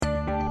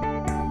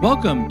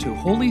Welcome to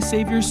Holy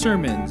Savior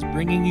Sermons,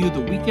 bringing you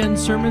the weekend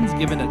sermons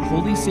given at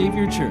Holy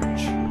Savior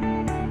Church.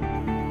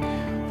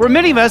 For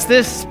many of us,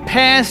 this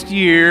past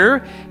year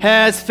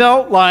has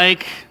felt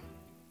like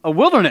a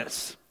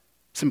wilderness.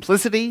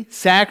 Simplicity,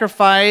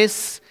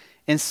 sacrifice,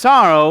 and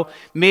sorrow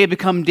may have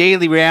become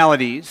daily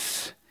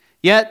realities.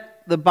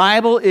 Yet, the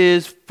Bible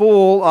is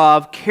full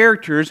of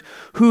characters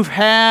who've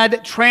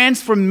had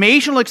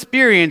transformational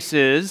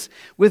experiences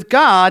with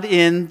God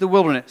in the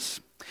wilderness.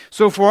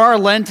 So for our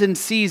Lenten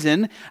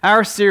season,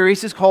 our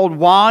series is called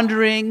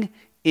Wandering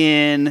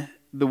in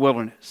the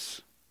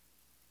Wilderness.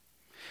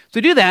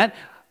 To do that,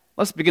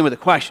 let's begin with a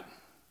question.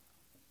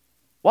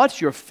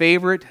 What's your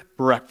favorite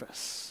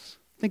breakfast?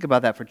 Think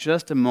about that for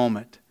just a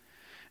moment.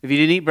 If you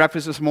didn't eat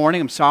breakfast this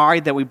morning, I'm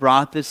sorry that we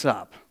brought this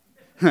up.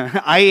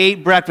 I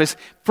ate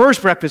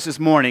first breakfast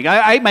this morning.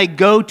 I ate my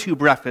go-to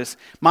breakfast.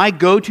 My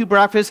go-to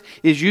breakfast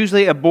is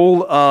usually a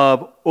bowl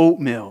of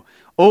oatmeal.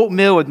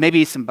 Oatmeal with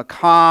maybe some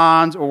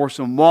pecans or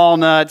some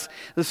walnuts.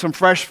 There's some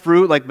fresh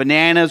fruit like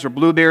bananas or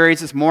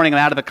blueberries. This morning I'm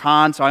out of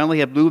pecans, so I only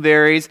have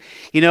blueberries.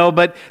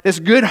 But this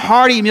good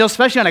hearty meal,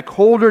 especially on a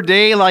colder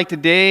day like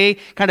today,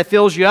 kind of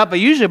fills you up. But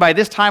usually by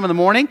this time in the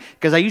morning,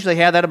 because I usually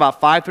have that about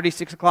 5:30,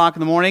 6 o'clock in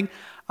the morning,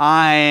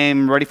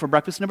 I'm ready for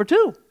breakfast number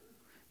 2.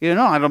 I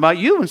don't know about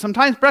you, and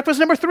sometimes breakfast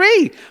number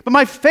 3. But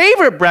my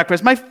favorite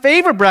breakfast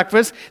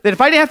that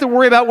if I didn't have to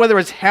worry about whether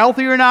it's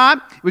healthy or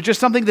not, it was just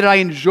something that I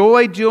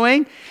enjoy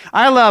doing,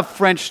 I love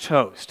French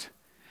toast.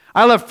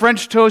 I love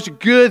French toast, a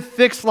good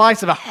thick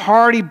slice of a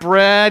hearty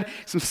bread,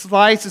 some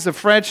slices of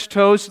French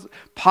toast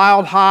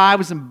piled high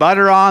with some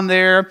butter on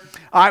there.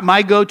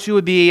 My go-to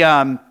would be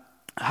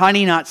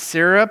honey, not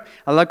syrup.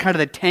 I love kind of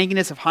the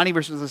tanginess of honey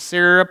versus the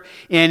syrup,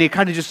 and you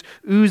kind of just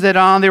ooze that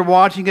on there,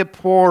 watching it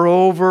pour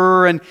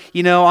over and,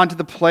 onto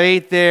the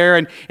plate there,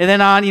 and then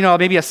on,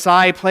 maybe a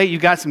side plate,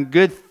 you've got some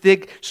good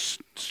thick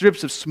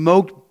strips of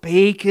smoked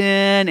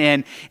bacon,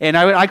 and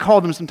I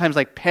call them sometimes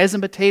like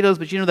peasant potatoes,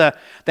 but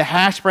the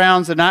hash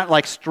browns are not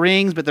like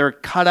strings, but they're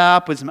cut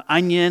up with some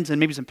onions and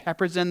maybe some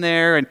peppers in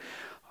there, and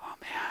oh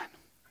man.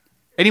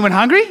 Anyone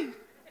hungry?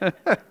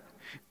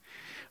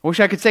 I wish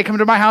I could say come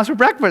to my house for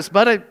breakfast,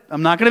 but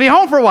I'm not going to be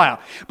home for a while.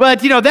 But,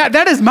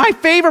 that is my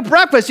favorite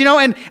breakfast,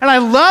 and I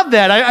love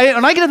that.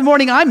 When I get in the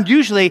morning, I'm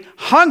usually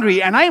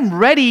hungry, and I'm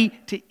ready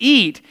to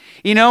eat,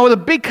 with a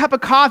big cup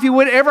of coffee,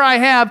 whatever I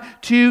have,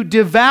 to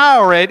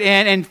devour it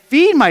and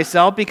feed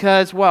myself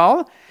because,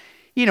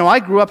 I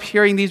grew up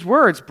hearing these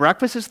words,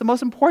 breakfast is the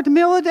most important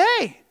meal of the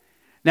day.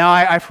 Now,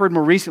 I've heard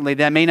more recently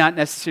that may not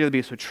necessarily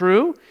be so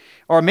true,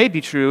 or it may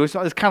be true. It's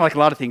kind of like a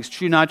lot of things,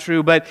 true, not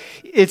true, but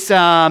it's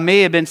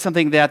may have been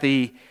something that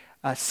the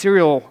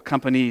cereal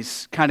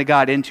companies kind of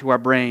got into our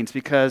brains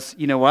because,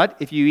 you know what?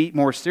 If you eat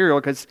more cereal,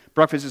 because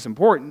breakfast is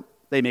important,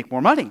 they make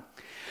more money.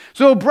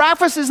 So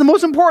breakfast is the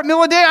most important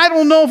meal of the day. I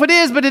don't know if it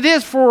is, but it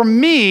is for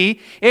me.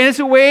 And it's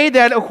a way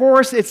that, of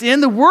course, it's in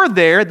the word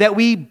there that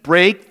we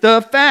break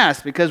the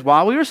fast. Because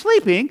while we were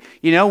sleeping,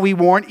 we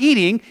weren't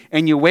eating.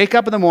 And you wake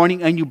up in the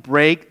morning and you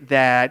break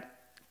that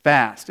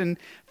fast. And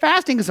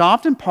fasting is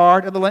often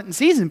part of the Lenten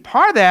season.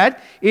 Part of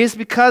that is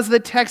because of the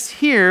text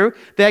here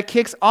that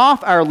kicks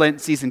off our Lenten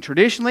season.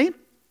 Traditionally,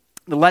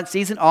 the Lenten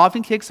season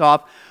often kicks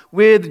off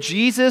with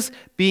Jesus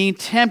being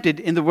tempted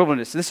in the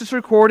wilderness. This is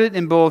recorded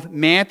in both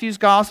Matthew's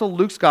gospel,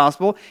 Luke's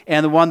gospel,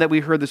 and the one that we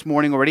heard this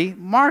morning already,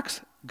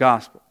 Mark's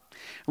gospel.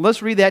 And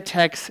let's read that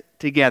text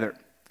together.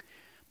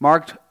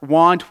 Mark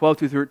 1, 12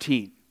 through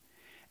 13.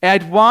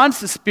 At once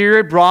the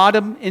Spirit brought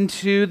him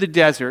into the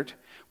desert,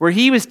 where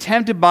he was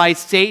tempted by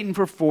Satan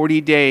for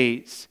 40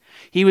 days.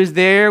 He was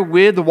there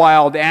with the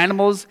wild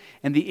animals,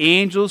 and the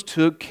angels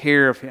took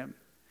care of him.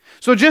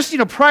 So just,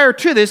 prior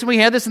to this, and we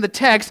had this in the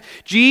text,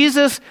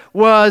 Jesus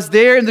was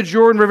there in the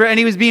Jordan River, and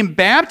he was being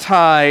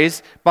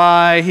baptized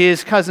by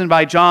his cousin,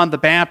 by John the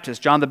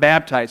Baptist, John the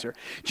Baptizer.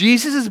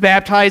 Jesus is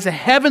baptized, the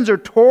heavens are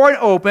torn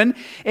open,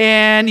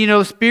 and,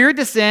 the Spirit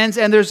descends,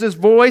 and there's this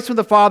voice from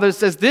the Father that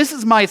says, "This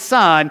is my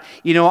Son,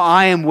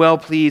 I am well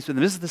pleased with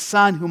him. This is the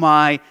Son whom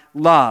I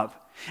love."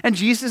 And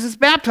Jesus is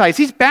baptized.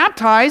 He's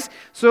baptized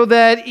so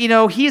that,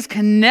 he is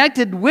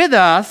connected with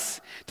us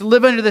to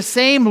live under the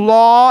same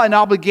law and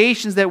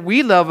obligations that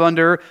we live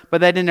under, but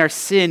that in our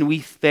sin we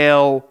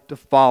fail to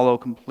follow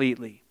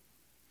completely.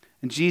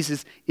 And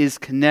Jesus is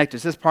connected.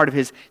 This is part of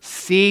his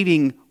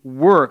saving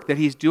work that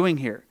he's doing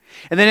here.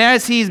 And then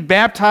as he's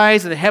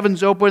baptized and the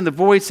heavens open, the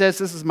voice says,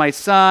 "This is my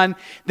Son,"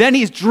 then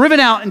he's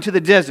driven out into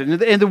the desert.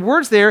 And the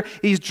words there,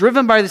 he's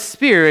driven by the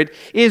Spirit,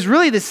 is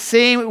really the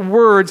same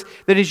words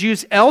that is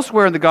used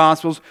elsewhere in the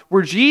Gospels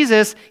where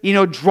Jesus,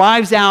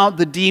 drives out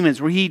the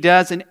demons, where he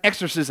does an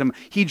exorcism.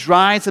 He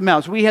drives them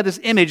out. So we have this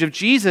image of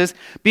Jesus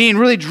being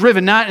really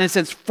driven, not in a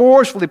sense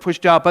forcefully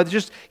pushed out, but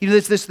just,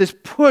 this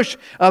push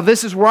of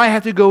this is where I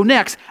have to go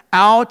next,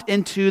 out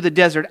into the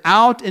desert,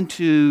 out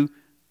into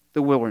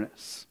the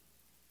wilderness.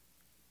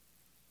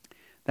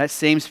 That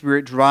same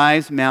Spirit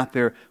drives him out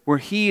there where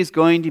he is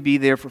going to be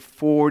there for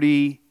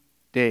 40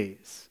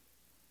 days.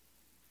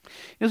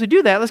 As we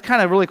do that, let's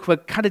kind of really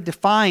quick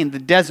define the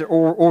desert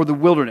or the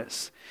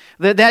wilderness.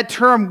 That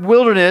term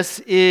wilderness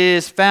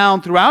is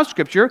found throughout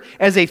Scripture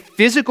as a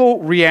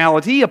physical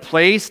reality, a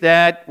place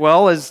that,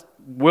 well, is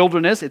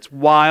wilderness. It's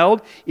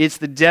wild. It's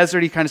the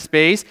deserty kind of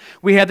space.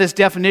 We have this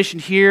definition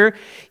here,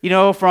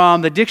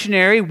 from the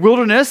dictionary: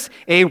 wilderness,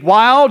 a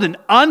wild and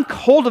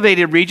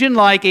uncultivated region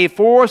like a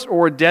forest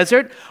or a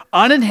desert,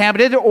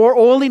 uninhabited or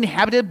only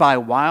inhabited by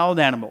wild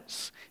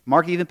animals.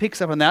 Mark even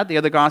picks up on that. The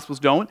other Gospels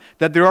don't,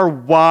 that there are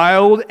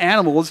wild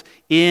animals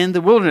in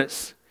the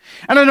wilderness.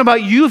 I don't know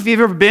about you, if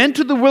you've ever been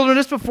to the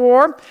wilderness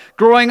before.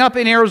 Growing up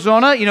in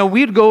Arizona,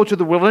 we'd go to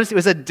the wilderness. It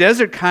was a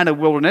desert kind of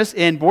wilderness,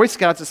 and Boy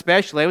Scouts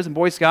especially. I was in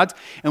Boy Scouts,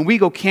 and we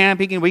go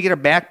camping, and we get our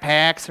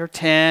backpacks, our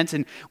tents,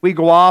 and we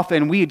go off,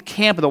 and we'd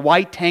camp in the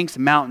White Tanks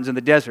Mountains in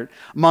the desert,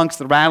 amongst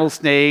the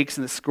rattlesnakes,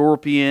 and the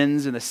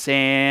scorpions, and the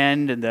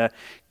sand, and the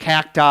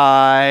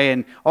cacti,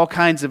 and all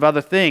kinds of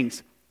other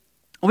things.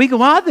 We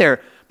go out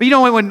there.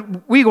 But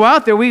when we go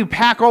out there, we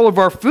pack all of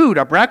our food,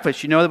 our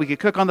breakfast, that we could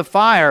cook on the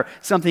fire,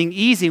 something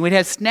easy. We'd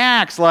have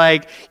snacks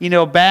like,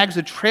 bags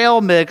of trail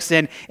mix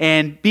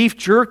and beef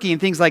jerky and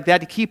things like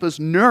that to keep us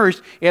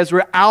nourished as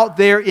we're out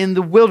there in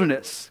the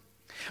wilderness.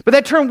 But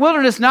that term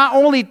wilderness not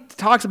only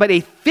talks about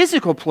a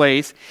physical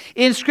place,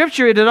 in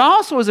Scripture it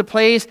also is a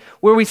place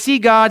where we see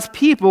God's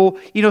people,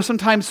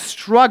 sometimes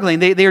struggling.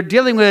 They are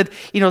dealing with,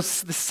 the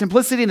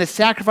simplicity and the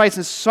sacrifice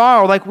and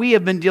sorrow like we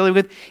have been dealing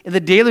with in the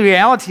daily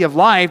reality of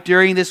life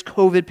during this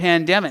COVID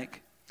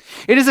pandemic.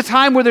 It is a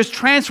time where there's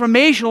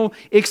transformational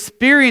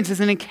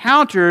experiences and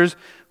encounters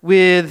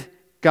with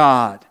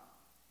God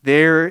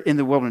there in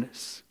the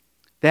wilderness.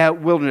 That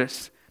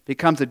wilderness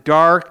becomes a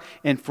dark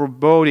and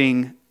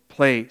foreboding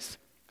place.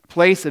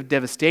 Place of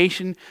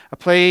devastation, a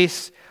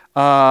place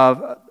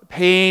of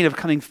pain, of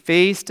coming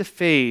face to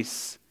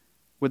face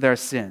with our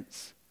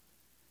sins.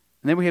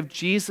 And then we have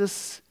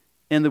Jesus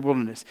in the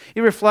wilderness.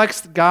 It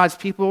reflects God's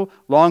people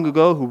long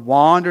ago who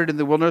wandered in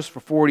the wilderness for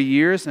 40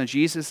 years. Now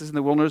Jesus is in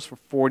the wilderness for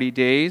 40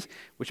 days,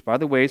 which, by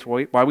the way, is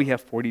why we have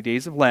 40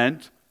 days of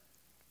Lent.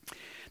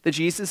 That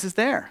Jesus is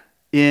there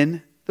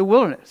in the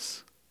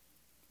wilderness.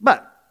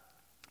 But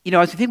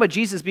as you think about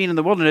Jesus being in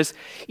the wilderness,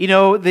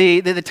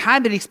 the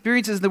time that he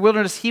experiences in the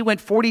wilderness, he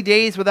went 40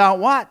 days without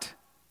what?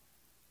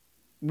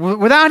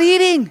 Without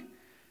eating.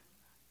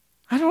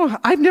 I don't know.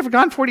 I've never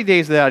gone 40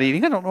 days without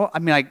eating. I don't know.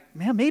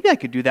 Maybe I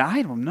could do that.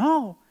 I don't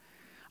know.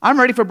 I'm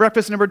ready for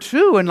breakfast number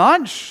 2 and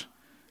lunch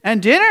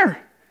and dinner.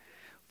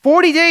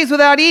 40 days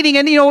without eating.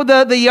 And, the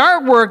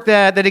artwork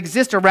that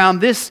exists around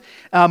this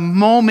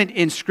moment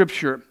in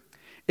Scripture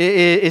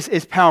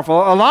is powerful.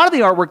 A lot of the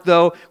artwork,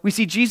 though, we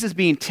see Jesus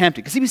being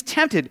tempted, because he was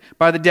tempted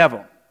by the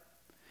devil.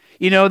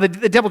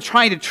 The devil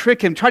trying to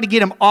trick him, trying to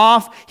get him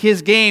off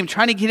his game,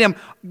 trying to get him,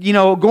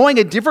 going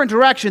a different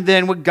direction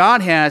than what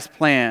God has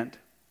planned.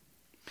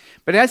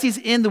 But as he's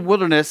in the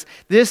wilderness,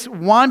 this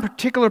one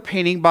particular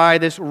painting by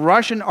this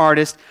Russian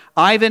artist,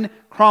 Ivan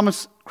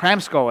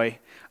Kramskoy,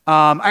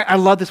 I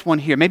love this one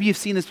here. Maybe you've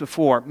seen this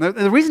before.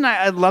 The reason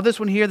I love this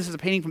one here, this is a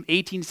painting from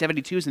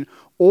 1872, it's an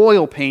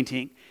oil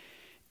painting,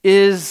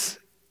 is,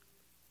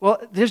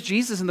 there's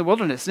Jesus in the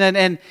wilderness.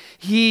 And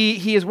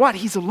he is what?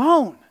 He's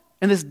alone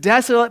in this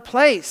desolate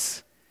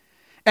place.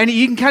 And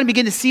you can kind of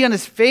begin to see on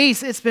his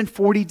face, it's been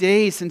 40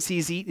 days since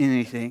he's eaten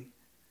anything.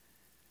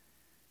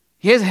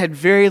 He has had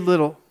very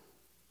little,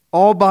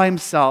 all by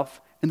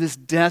himself in this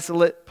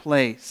desolate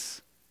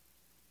place.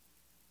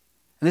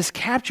 And this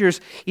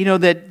captures,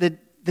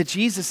 that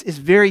Jesus is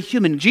very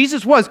human.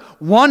 Jesus was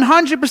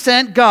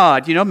 100%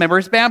 God. Remember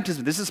his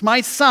baptism. This is my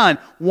son.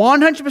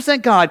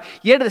 100% God,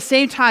 yet at the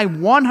same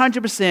time,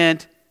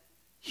 100%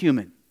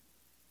 human.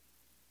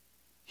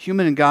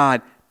 Human and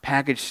God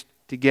packaged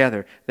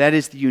together. That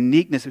is the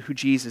uniqueness of who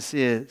Jesus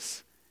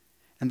is.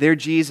 And there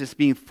Jesus,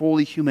 being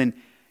fully human,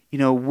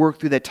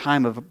 worked through that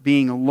time of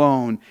being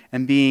alone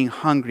and being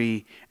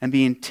hungry and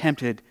being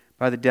tempted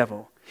by the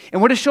devil. And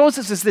what it shows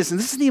us is this, and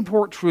this is the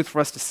important truth for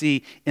us to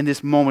see in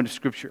this moment of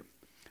Scripture.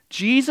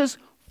 Jesus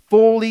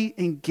fully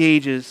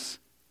engages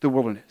the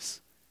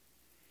wilderness.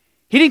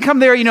 He didn't come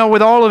there,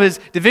 with all of his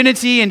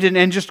divinity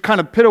and just kind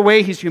of put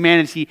away his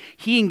humanity.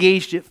 He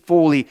engaged it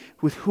fully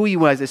with who he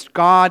was as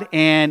God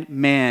and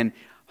man,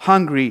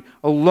 hungry,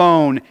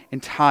 alone,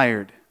 and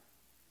tired.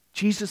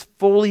 Jesus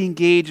fully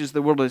engages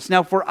the wilderness.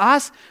 Now, for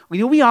us,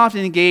 we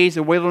often engage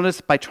the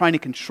wilderness by trying to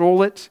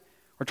control it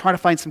or trying to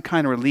find some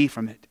kind of relief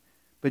from it.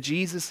 But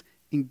Jesus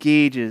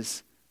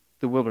engages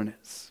the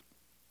wilderness.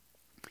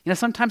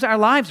 Sometimes our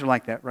lives are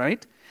like that,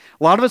 right?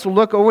 A lot of us will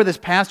look over this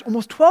past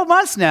almost 12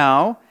 months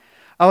now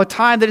of a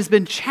time that has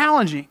been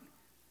challenging,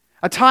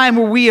 a time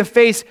where we have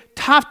faced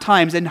tough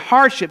times and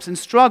hardships and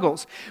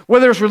struggles,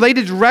 whether it's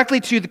related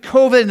directly to the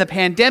COVID and the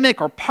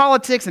pandemic or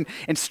politics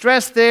and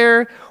stress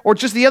there, or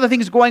just the other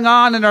things going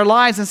on in our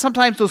lives. And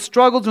sometimes those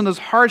struggles and those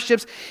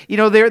hardships, they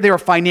are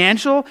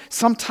financial.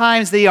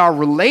 Sometimes they are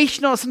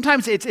relational.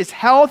 Sometimes it's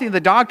health.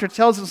 The doctor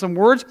tells us some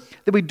words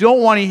that we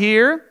don't want to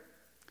hear.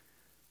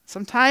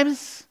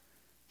 Sometimes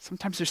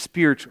they're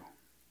spiritual.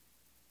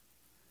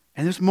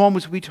 And there's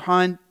moments we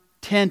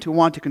tend to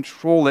want to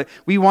control it.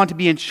 We want to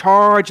be in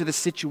charge of the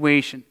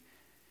situation.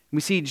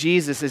 We see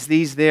Jesus as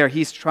he's there.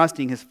 He's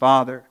trusting his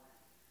Father.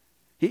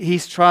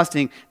 He's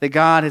trusting that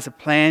God has a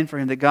plan for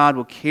him, that God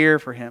will care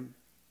for him,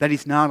 that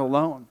he's not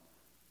alone.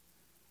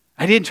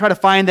 I didn't try to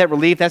find that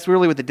relief. That's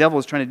really what the devil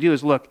is trying to do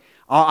is, look,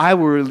 I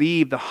will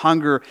relieve the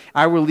hunger.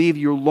 I will relieve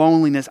your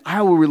loneliness.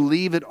 I will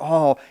relieve it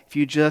all if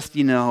you just,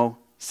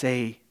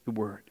 say the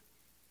word.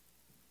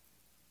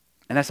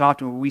 And that's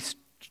often where we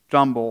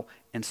stumble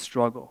and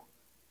struggle,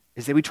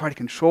 is that we try to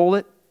control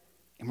it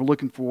and we're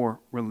looking for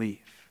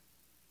relief.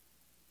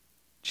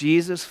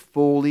 Jesus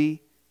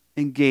fully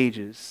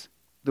engages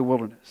the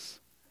wilderness.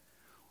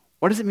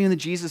 What does it mean that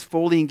Jesus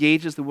fully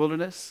engages the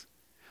wilderness?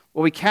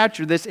 Well, we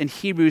capture this in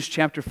Hebrews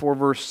chapter 4,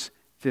 verse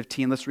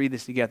 15. Let's read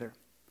this together.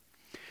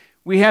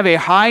 We have a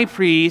high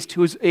priest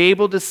who is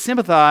able to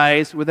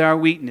sympathize with our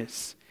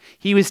weakness.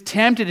 He was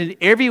tempted in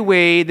every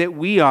way that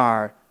we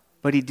are,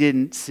 but he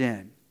didn't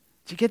sin.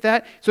 Did you get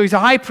that? So he's a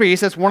high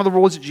priest. That's one of the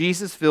roles that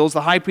Jesus fills.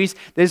 The high priest,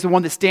 that is the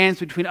one that stands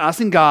between us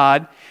and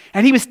God.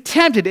 And he was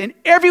tempted in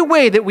every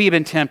way that we have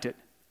been tempted.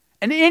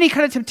 And any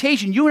kind of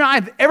temptation you and I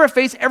have ever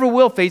faced, ever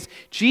will face,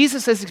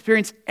 Jesus has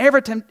experienced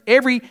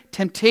every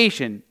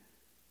temptation,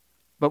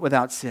 but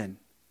without sin.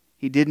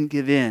 He didn't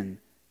give in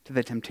to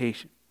the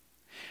temptation.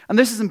 And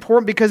this is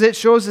important because it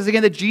shows us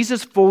again that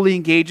Jesus fully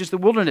engages the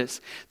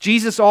wilderness.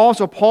 Jesus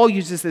also, Paul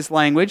uses this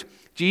language,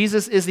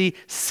 Jesus is the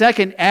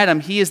second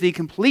Adam. He is the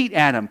complete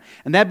Adam.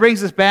 And that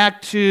brings us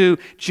back to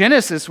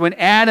Genesis when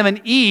Adam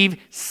and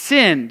Eve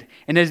sinned.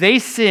 And as they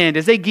sinned,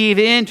 as they gave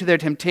in to their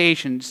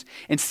temptations,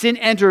 and sin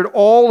entered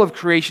all of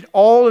creation,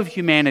 all of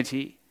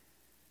humanity,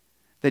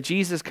 that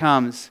Jesus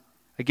comes.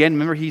 Again,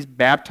 remember, he's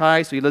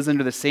baptized, so he lives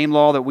under the same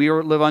law that we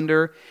live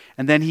under.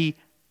 And then he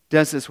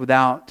does this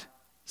without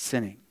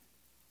sinning.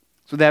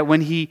 So that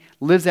when he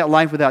lives that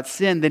life without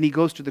sin, then he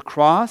goes to the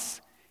cross.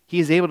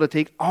 He is able to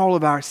take all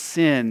of our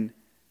sin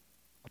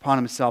upon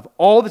himself.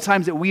 All the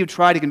times that we have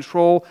tried to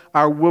control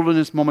our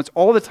wilderness moments,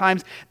 all the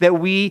times that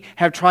we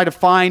have tried to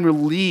find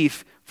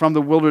relief from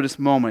the wilderness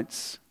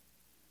moments,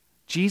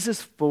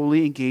 Jesus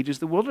fully engages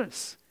the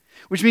wilderness.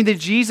 Which means that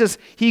Jesus,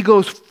 he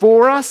goes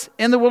for us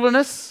in the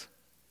wilderness,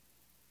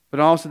 but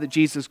also that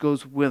Jesus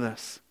goes with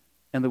us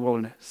in the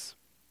wilderness.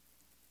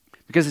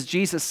 Because as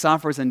Jesus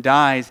suffers and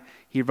dies,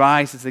 he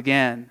rises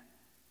again.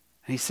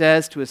 And he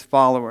says to his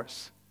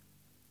followers,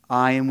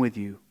 I am with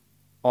you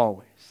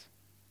always.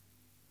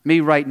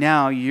 Maybe right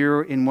now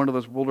you're in one of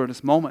those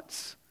wilderness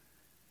moments.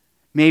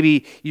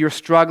 Maybe you're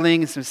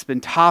struggling. It's been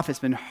tough. It's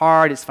been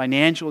hard. It's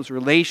financial. It's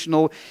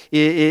relational.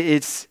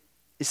 It's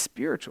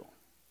spiritual.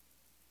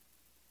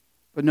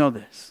 But know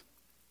this.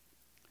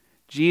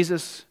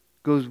 Jesus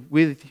goes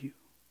with you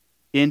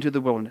into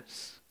the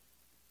wilderness.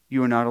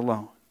 You are not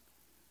alone.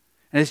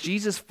 And as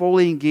Jesus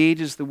fully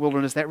engages the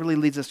wilderness, that really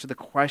leads us to the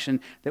question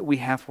that we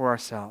have for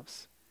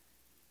ourselves.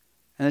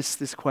 And it's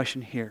this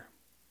question here.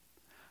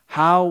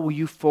 How will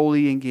you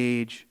fully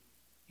engage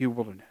your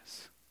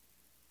wilderness?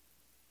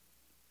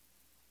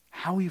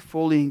 How will you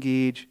fully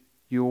engage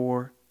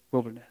your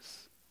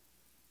wilderness?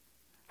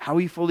 How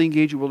will you fully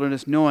engage your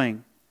wilderness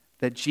knowing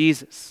that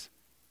Jesus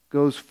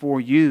goes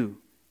for you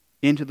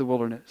into the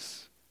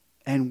wilderness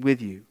and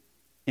with you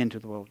into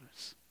the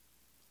wilderness?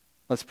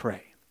 Let's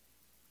pray.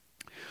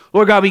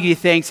 Lord God, we give you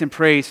thanks and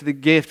praise for the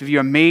gift of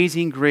your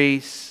amazing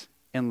grace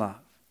and love.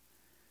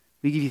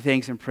 We give you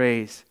thanks and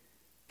praise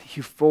that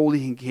you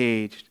fully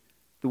engaged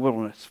the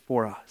wilderness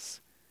for us,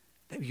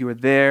 that you are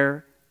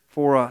there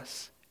for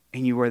us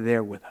and you are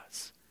there with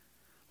us.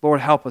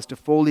 Lord, help us to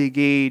fully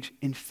engage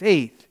in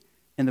faith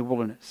in the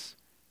wilderness,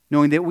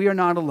 knowing that we are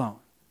not alone.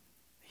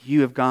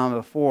 You have gone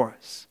before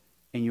us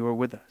and you are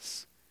with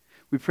us.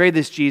 We pray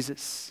this,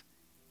 Jesus,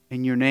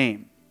 in your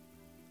name.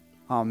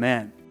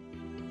 Amen.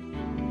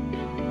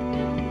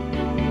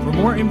 For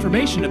more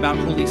information about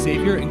Holy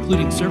Savior,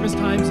 including service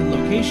times and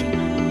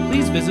location,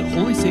 please visit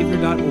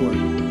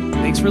holysavior.org.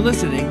 Thanks for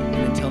listening,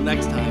 and until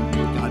next time,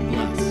 God bless.